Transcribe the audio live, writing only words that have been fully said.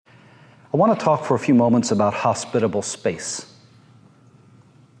I want to talk for a few moments about hospitable space.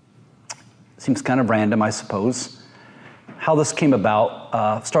 Seems kind of random, I suppose. How this came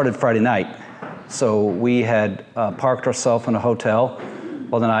about started Friday night. So we had parked ourselves in a hotel.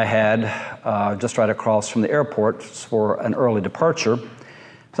 Well, then I had just right across from the airport for an early departure.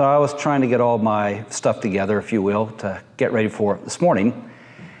 So I was trying to get all my stuff together, if you will, to get ready for this morning.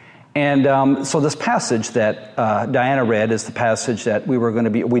 And so this passage that Diana read is the passage that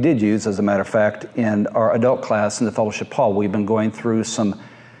we did use, as a matter of fact, in our adult class in the fellowship hall. We've been going through some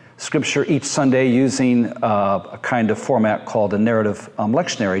scripture each Sunday using a kind of format called a narrative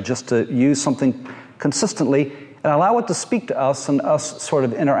lectionary, just to use something consistently and allow it to speak to us and us sort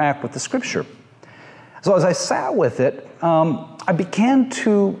of interact with the scripture. So as I sat with it, I began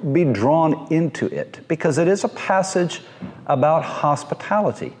to be drawn into it because it is a passage about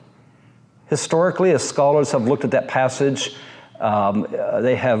hospitality. Historically, as scholars have looked at that passage,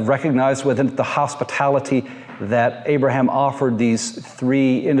 they have recognized within it the hospitality that Abraham offered these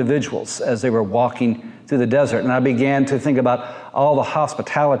three individuals as they were walking through the desert. And I began to think about all the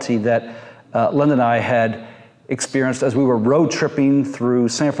hospitality that Linda and I had experienced as we were road tripping through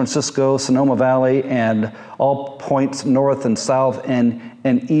San Francisco, Sonoma Valley, and all points north and south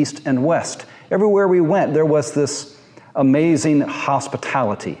and east and west. Everywhere we went, there was this amazing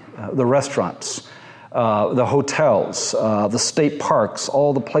hospitality. The restaurants, the hotels, the state parks,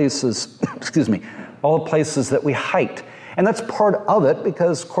 all the places, all the places that we hiked. And that's part of it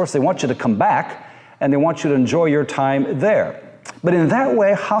because, of course, they want you to come back and they want you to enjoy your time there. But in that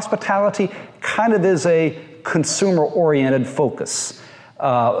way, hospitality kind of is a consumer-oriented focus.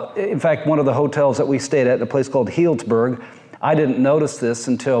 In fact, one of the hotels that we stayed at, a place called Healdsburg, I didn't notice this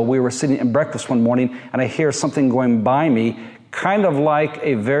until we were sitting at breakfast one morning and I hear something going by me, kind of like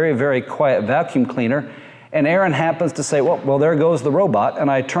a very, very quiet vacuum cleaner. And Aaron happens to say, well, there goes the robot.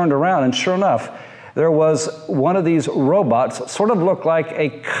 And I turned around and sure enough, there was one of these robots, sort of looked like a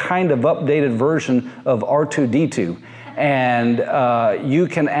kind of updated version of R2-D2. And you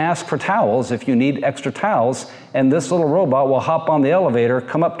can ask for towels if you need extra towels, and this little robot will hop on the elevator,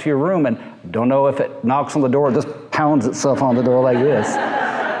 come up to your room, and don't know if it knocks on the door or just pounds itself on the door like this.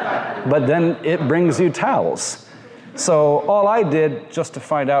 But then it brings you towels. So all I did just to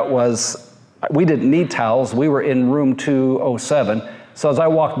find out was we didn't need towels. We were in room 207. So as I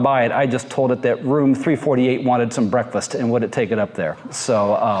walked by it, I just told it that room 348 wanted some breakfast and would it take it up there.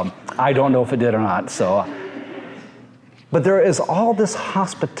 So I don't know if it did or not. But there is all this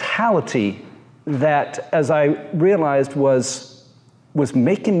hospitality that, as I realized, was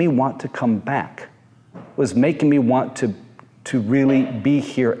making me want to come back, was making me want to really be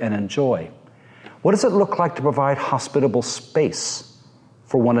here and enjoy. What does it look like to provide hospitable space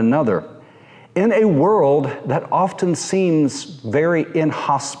for one another in a world that often seems very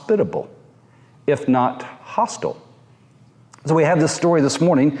inhospitable, if not hostile? So we have this story this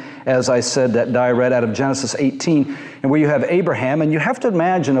morning, as I said, that Di read out of Genesis 18, and where you have Abraham, and you have to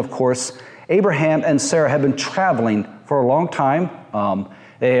imagine, of course, Abraham and Sarah have been traveling for a long time.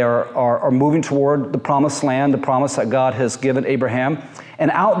 They are moving toward the promised land, the promise that God has given Abraham. And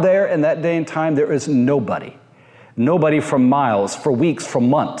out there in that day and time, there is nobody for miles, for weeks, for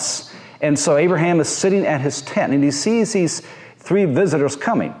months. And so Abraham is sitting at his tent, and he sees these three visitors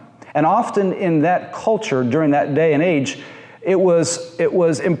coming. And often in that culture, during that day and age, it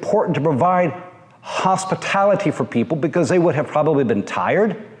was important to provide hospitality for people because they would have probably been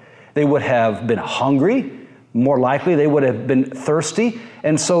tired. They would have been hungry. More likely, they would have been thirsty.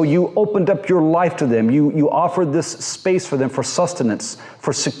 And so you opened up your life to them. You offered this space for them for sustenance,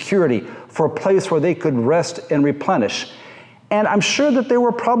 for security, for a place where they could rest and replenish. And I'm sure that there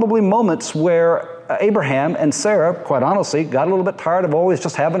were probably moments where Abraham and Sarah, quite honestly, got a little bit tired of always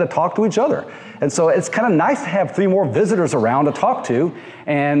just having to talk to each other. And so it's kind of nice to have three more visitors around to talk to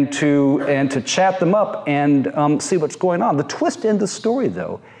and to chat them up and see what's going on. The twist in the story,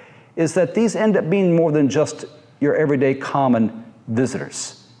 though, is that these end up being more than just your everyday common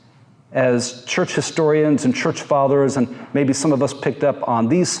visitors. As church historians and church fathers, and maybe some of us picked up on,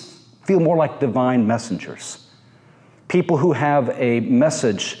 these feel more like divine messengers. People who have a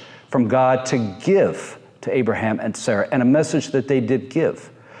message from God to give to Abraham and Sarah, and a message that they did give,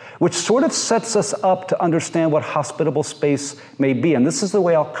 which sort of sets us up to understand what hospitable space may be. And this is the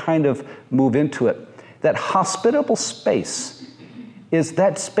way I'll kind of move into it. That hospitable space is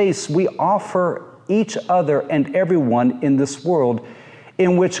that space we offer each other and everyone in this world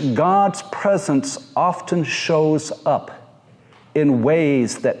in which God's presence often shows up in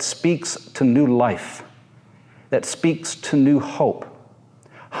ways that speaks to new life, that speaks to new hope.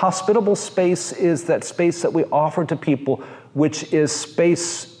 Hospitable space is that space that we offer to people, which is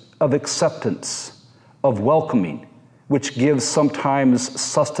space of acceptance, of welcoming, which gives sometimes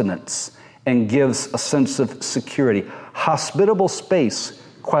sustenance and gives a sense of security. Hospitable space,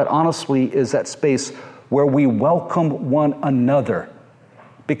 quite honestly, is that space where we welcome one another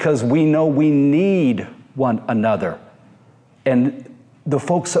because we know we need one another. And the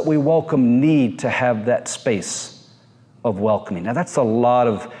folks that we welcome need to have that space of welcoming. Now, that's a lot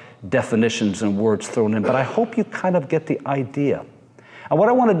of definitions and words thrown in, but I hope you kind of get the idea. And what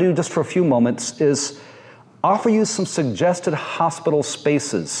I want to do just for a few moments is offer you some suggested hospitable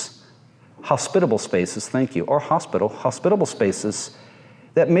spaces, thank you, or hospitable spaces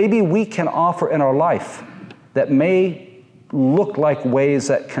that maybe we can offer in our life that may look like ways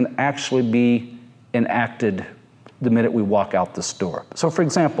that can actually be enacted the minute we walk out this door. So for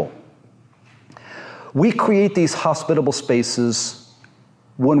example, we create these hospitable spaces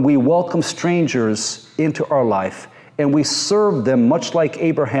when we welcome strangers into our life and we serve them much like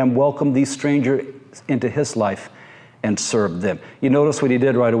Abraham welcomed these strangers into his life and served them. You notice what he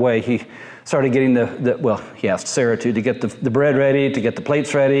did right away. He started getting he asked Sarah to get the bread ready, to get the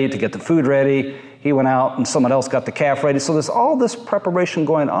plates ready, to get the food ready. He went out and someone else got the calf ready. So there's all this preparation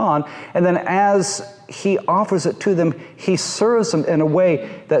going on. And then as he offers it to them, he serves them in a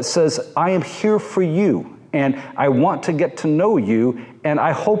way that says, I am here for you, and I want to get to know you, and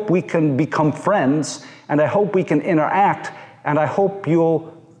I hope we can become friends, and I hope we can interact, and I hope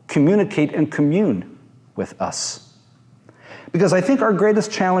you'll communicate and commune with us. Because I think our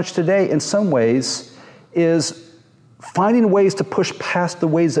greatest challenge today, in some ways, is finding ways to push past the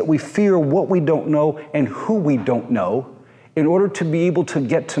ways that we fear what we don't know and who we don't know in order to be able to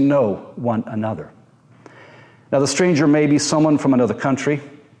get to know one another. Now, the stranger may be someone from another country.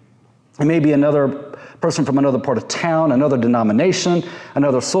 It may be another person from another part of town, another denomination,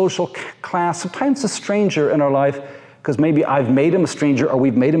 another social class. Sometimes the stranger in our life, because maybe I've made him a stranger or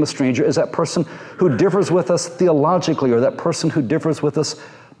we've made him a stranger, is that person who differs with us theologically or that person who differs with us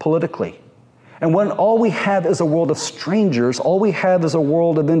politically. And when all we have is a world of strangers, all we have is a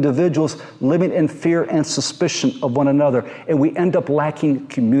world of individuals living in fear and suspicion of one another, and we end up lacking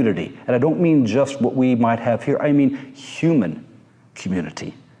community. And I don't mean just what we might have here, I mean human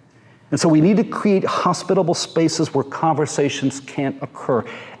community. And so we need to create hospitable spaces where conversations can occur.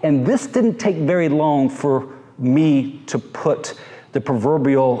 And this didn't take very long for me to put the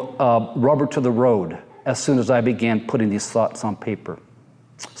proverbial rubber to the road as soon as I began putting these thoughts on paper.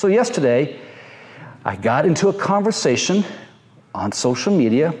 So yesterday, I got into a conversation on social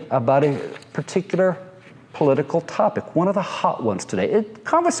media about a particular political topic, one of the hot ones today.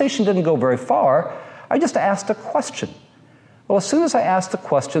 Conversation didn't go very far. I just asked a question. Well, as soon as I asked the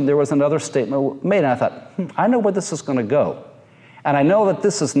question, there was another statement made, and I thought, I know where this is going to go. And I know that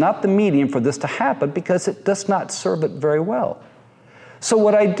this is not the medium for this to happen because it does not serve it very well. So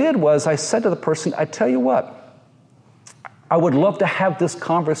what I did was I said to the person, I tell you what, I would love to have this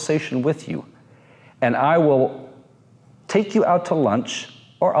conversation with you, and I will take you out to lunch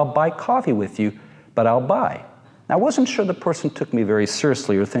or I'll buy coffee with you, but I'll buy. Now, I wasn't sure the person took me very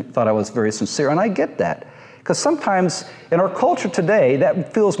seriously or thought I was very sincere, and I get that. Because sometimes in our culture today,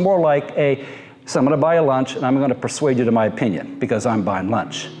 that feels more like so I'm going to buy you lunch and I'm going to persuade you to my opinion because I'm buying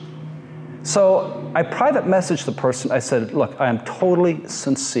lunch. So I private messaged the person. I said, look, I am totally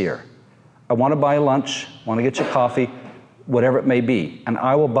sincere. I want to buy you lunch, want to get you coffee, whatever it may be, and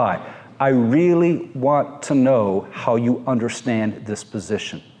I will buy. I really want to know how you understand this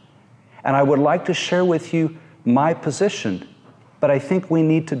position. And I would like to share with you my position, but I think we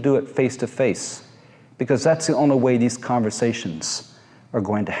need to do it face to face because that's the only way these conversations are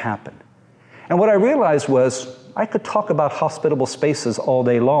going to happen. And what I realized was I could talk about hospitable spaces all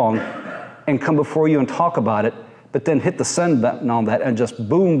day long and come before you and talk about it, but then hit the send button on that and just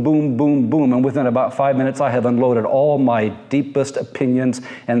boom, boom, boom, boom. And within about 5 minutes, I have unloaded all my deepest opinions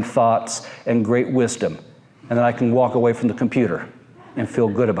and thoughts and great wisdom. And then I can walk away from the computer and feel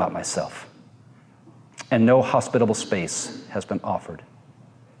good about myself. And no hospitable space has been offered.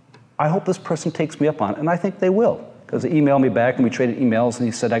 I hope this person takes me up on it, and I think they will, because they emailed me back and we traded emails, and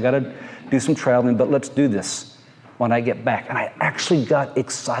he said, I got to do some traveling, but let's do this when I get back. And I actually got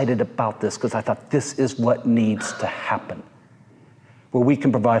excited about this because I thought this is what needs to happen, where we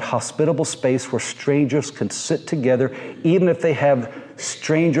can provide hospitable space where strangers can sit together, even if they have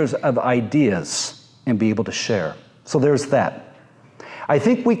strangers of ideas, and be able to share. So there's that. I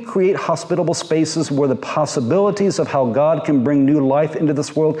think we create hospitable spaces where the possibilities of how God can bring new life into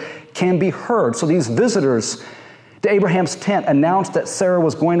this world can be heard. So these visitors to Abraham's tent announced that Sarah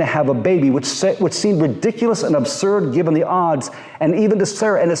was going to have a baby, which seemed ridiculous and absurd given the odds, and even to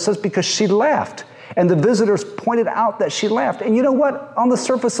Sarah. And it says because she laughed. And the visitors pointed out that she laughed. And you know what? On the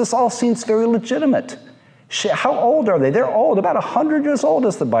surface, this all seems very legitimate. How old are they? They're old, about 100 years old,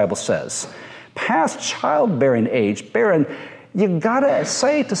 as the Bible says. Past childbearing age, barren. You gotta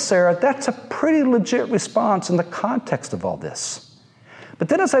say to Sarah, that's a pretty legit response in the context of all this. But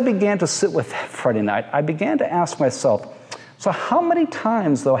then as I began to sit with that Friday night, I began to ask myself, so how many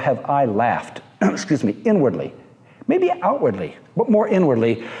times, though, have I laughed, inwardly, maybe outwardly, but more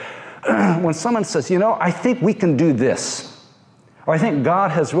inwardly, when someone says, I think we can do this, or I think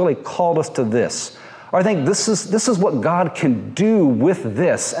God has really called us to this, or I think this is what God can do with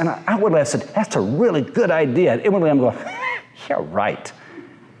this. And outwardly I said, that's a really good idea. And inwardly I'm going, yeah, right.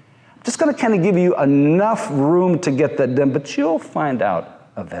 I'm just going to kind of give you enough room to get that done, but you'll find out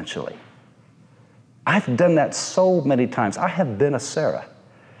eventually. I've done that so many times. I have been a Sarah,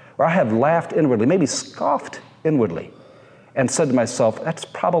 where I have laughed inwardly, maybe scoffed inwardly, and said to myself, that's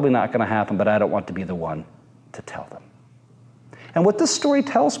probably not going to happen, but I don't want to be the one to tell them. And what this story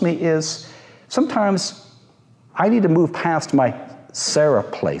tells me is sometimes I need to move past my Sarah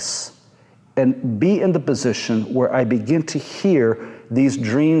place and be in the position where I begin to hear these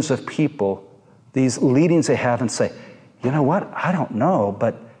dreams of people, these leadings they have, and say, you know what? I don't know,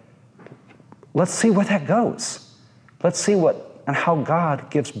 but let's see where that goes. Let's see what and how God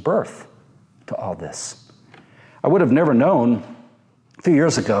gives birth to all this. I would have never known a few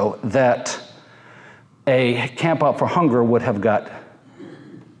years ago that a Camp Out for Hunger would have got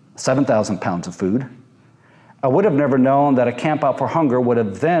 7,000 pounds of food. I would have never known that a Camp Out for Hunger would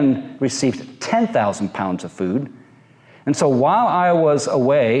have then received 10,000 pounds of food. And so while I was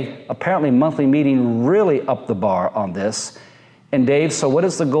away, apparently monthly meeting really upped the bar on this. And Dave, so what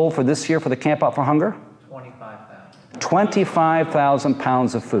is the goal for this year for the Camp Out for Hunger? 25,000. 25,000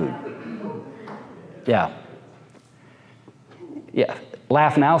 pounds of food. Yeah. Yeah.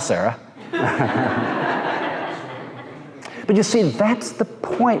 Laugh now, Sarah. But you see, that's the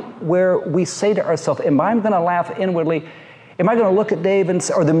point where we say to ourselves, am I going to laugh inwardly? Am I going to look at Dave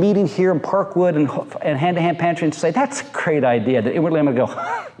or the meeting here in Parkwood and Hand-to-Hand Pantry and say, that's a great idea? That inwardly I'm going to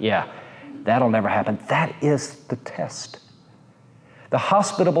go, yeah, that'll never happen. That is the test. The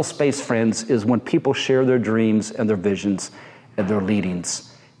hospitable space, friends, is when people share their dreams and their visions and their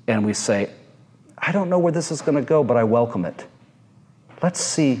leadings. And we say, I don't know where this is going to go, but I welcome it. Let's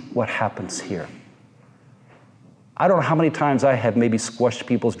see what happens here. I don't know how many times I have maybe squashed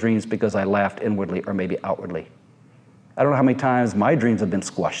people's dreams because I laughed inwardly or maybe outwardly. I don't know how many times my dreams have been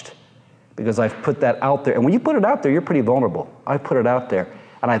squashed because I've put that out there. And when you put it out there, you're pretty vulnerable. I put it out there,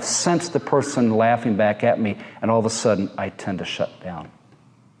 and I've sensed the person laughing back at me, and all of a sudden, I tend to shut down.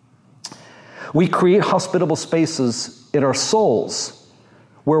 We create hospitable spaces in our souls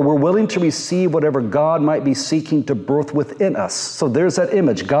where we're willing to receive whatever God might be seeking to birth within us. So there's that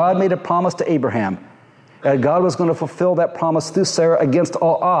image. God made a promise to Abraham. And God was going to fulfill that promise through Sarah against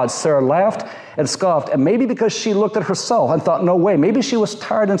all odds. Sarah laughed and scoffed, and maybe because she looked at herself and thought, no way. Maybe she was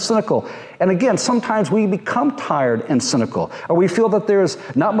tired and cynical. And again, sometimes we become tired and cynical, or we feel that there's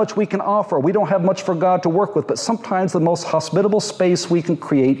not much we can offer. We don't have much for God to work with, but sometimes the most hospitable space we can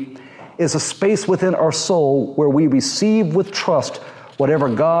create is a space within our soul where we receive with trust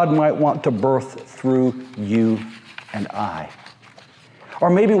whatever God might want to birth through you and I. Or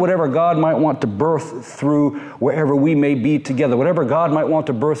maybe whatever God might want to birth through wherever we may be together, whatever God might want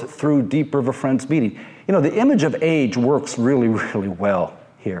to birth through Deep River Friends meeting. You know, the image of age works really, really well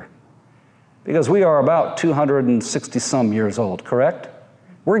here because we are about 260 some years old, correct?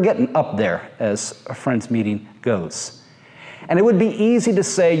 We're getting up there as a Friends meeting goes. And it would be easy to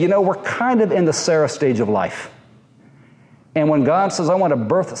say, you know, we're kind of in the Sarah stage of life. And when God says, I want to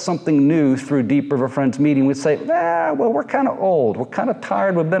birth something new through Deep River Friends meeting, we'd say, well, we're kind of old. We're kind of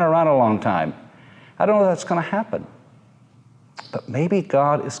tired. We've been around a long time. I don't know if that's going to happen. But maybe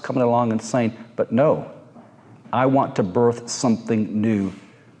God is coming along and saying, but no, I want to birth something new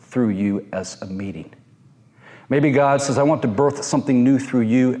through you as a meeting. Maybe God says, I want to birth something new through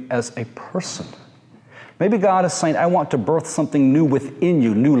you as a person. Maybe God is saying, I want to birth something new within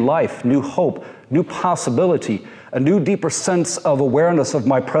you, new life, new hope, new possibility, a new, deeper sense of awareness of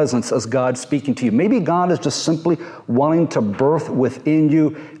my presence as God speaking to you. Maybe God is just simply wanting to birth within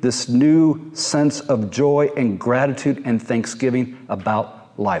you this new sense of joy and gratitude and thanksgiving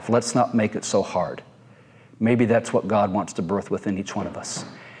about life. Let's not make it so hard. Maybe that's what God wants to birth within each one of us.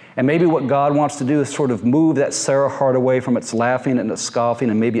 And maybe what God wants to do is sort of move that Sarah heart away from its laughing and its scoffing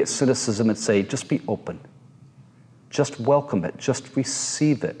and maybe its cynicism and say, just be open. Just welcome it. Just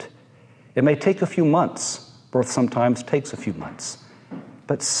receive it. It may take a few months. Birth sometimes takes a few months.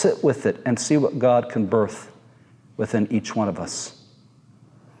 But sit with it and see what God can birth within each one of us.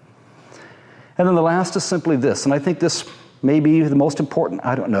 And then the last is simply this, and I think this may be the most important,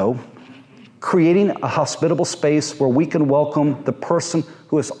 I don't know, creating a hospitable space where we can welcome the person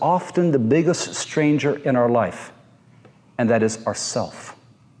who is often the biggest stranger in our life, and that is ourself.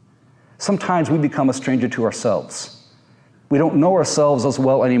 Sometimes we become a stranger to ourselves. We don't know ourselves as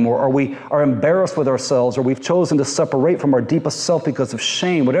well anymore, or we are embarrassed with ourselves, or we've chosen to separate from our deepest self because of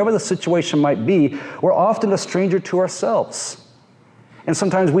shame. Whatever the situation might be, we're often a stranger to ourselves. And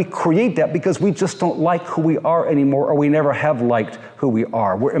sometimes we create that because we just don't like who we are anymore, or we never have liked who we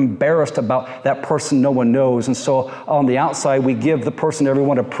are. We're embarrassed about that person no one knows. And so on the outside, we give the person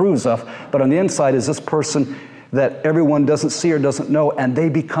everyone approves of, but on the inside is this person that everyone doesn't see or doesn't know, and they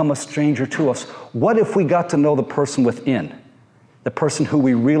become a stranger to us. What if we got to know the person within, the person who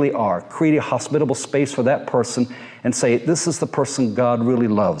we really are, create a hospitable space for that person and say, this is the person God really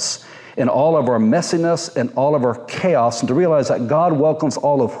loves. In all of our messiness and all of our chaos, and to realize that God welcomes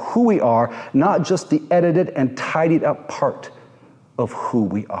all of who we are, not just the edited and tidied up part of who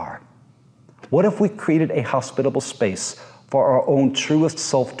we are. What if we created a hospitable space for our own truest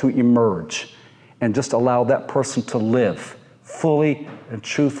self to emerge and just allow that person to live fully and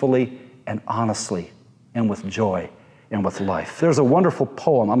truthfully and honestly and with joy and with life? There's a wonderful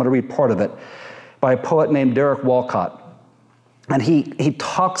poem, I'm going to read part of it, by a poet named Derek Walcott. And he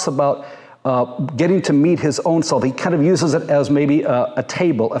talks about getting to meet his own self. He kind of uses it as maybe a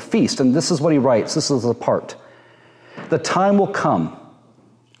table, a feast. And this is what he writes. This is the part. The time will come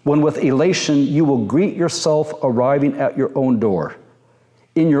when with elation you will greet yourself arriving at your own door,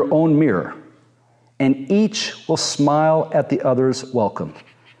 in your own mirror, and each will smile at the other's welcome.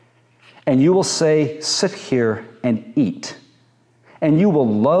 And you will say, sit here and eat. And you will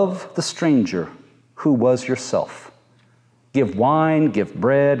love the stranger who was yourself. Give wine, give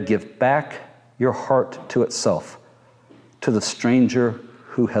bread, give back your heart to itself, to the stranger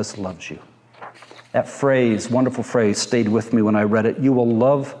who has loved you. That phrase, wonderful phrase, stayed with me when I read it. You will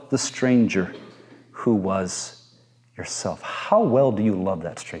love the stranger who was yourself. How well do you love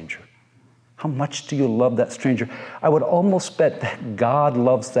that stranger? How much do you love that stranger? I would almost bet that God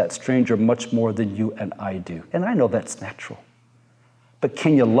loves that stranger much more than you and I do. And I know that's natural. But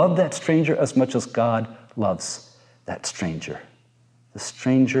can you love that stranger as much as God loves that stranger? The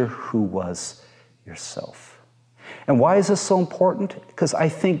stranger who was yourself. And why is this so important? Because I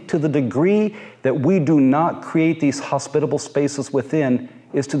think to the degree that we do not create these hospitable spaces within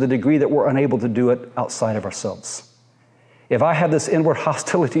is to the degree that we're unable to do it outside of ourselves. If I have this inward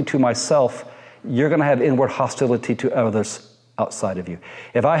hostility to myself, you're going to have inward hostility to others outside of you.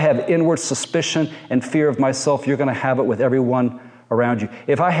 If I have inward suspicion and fear of myself, you're going to have it with everyone around you.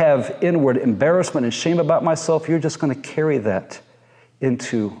 If I have inward embarrassment and shame about myself, you're just going to carry that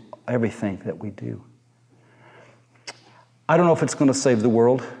into everything that we do. I don't know if it's going to save the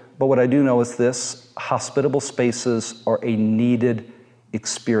world, but what I do know is this: hospitable spaces are a needed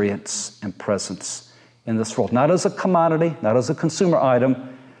experience and presence in this world. Not as a commodity, not as a consumer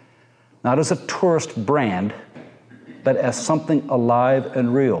item, not as a tourist brand, but as something alive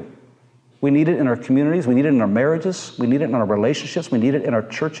and real. We need it in our communities. We need it in our marriages. We need it in our relationships. We need it in our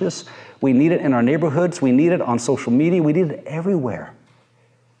churches. We need it in our neighborhoods. We need it on social media. We need it everywhere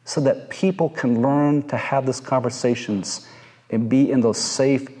so that people can learn to have these conversations and be in those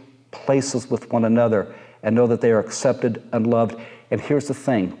safe places with one another and know that they are accepted and loved. And here's the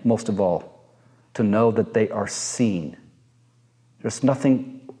thing, most of all, to know that they are seen. There's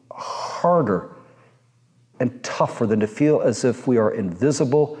nothing harder and tougher than to feel as if we are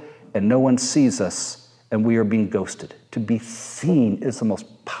invisible and no one sees us, and we are being ghosted. To be seen is the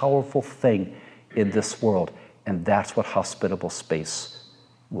most powerful thing in this world, and that's what hospitable space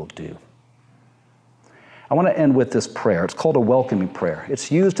will do. I want to end with this prayer. It's called a welcoming prayer.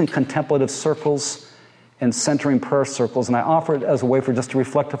 It's used in contemplative circles and centering prayer circles, and I offer it as a way for just to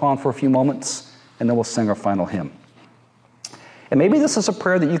reflect upon for a few moments, and then we'll sing our final hymn. And maybe this is a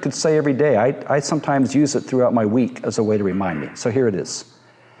prayer that you could say every day. I sometimes use it throughout my week as a way to remind me. So here it is.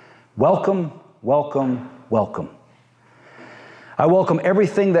 Welcome, welcome, welcome. I welcome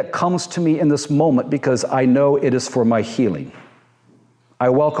everything that comes to me in this moment because I know it is for my healing. I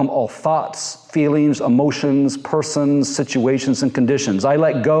welcome all thoughts, feelings, emotions, persons, situations, and conditions. I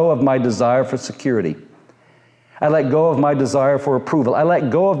let go of my desire for security. I let go of my desire for approval. I let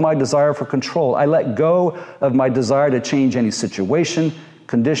go of my desire for control. I let go of my desire to change any situation,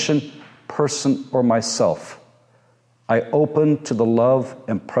 condition, person, or myself. I open to the love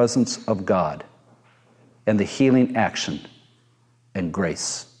and presence of God and the healing action and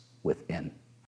grace within.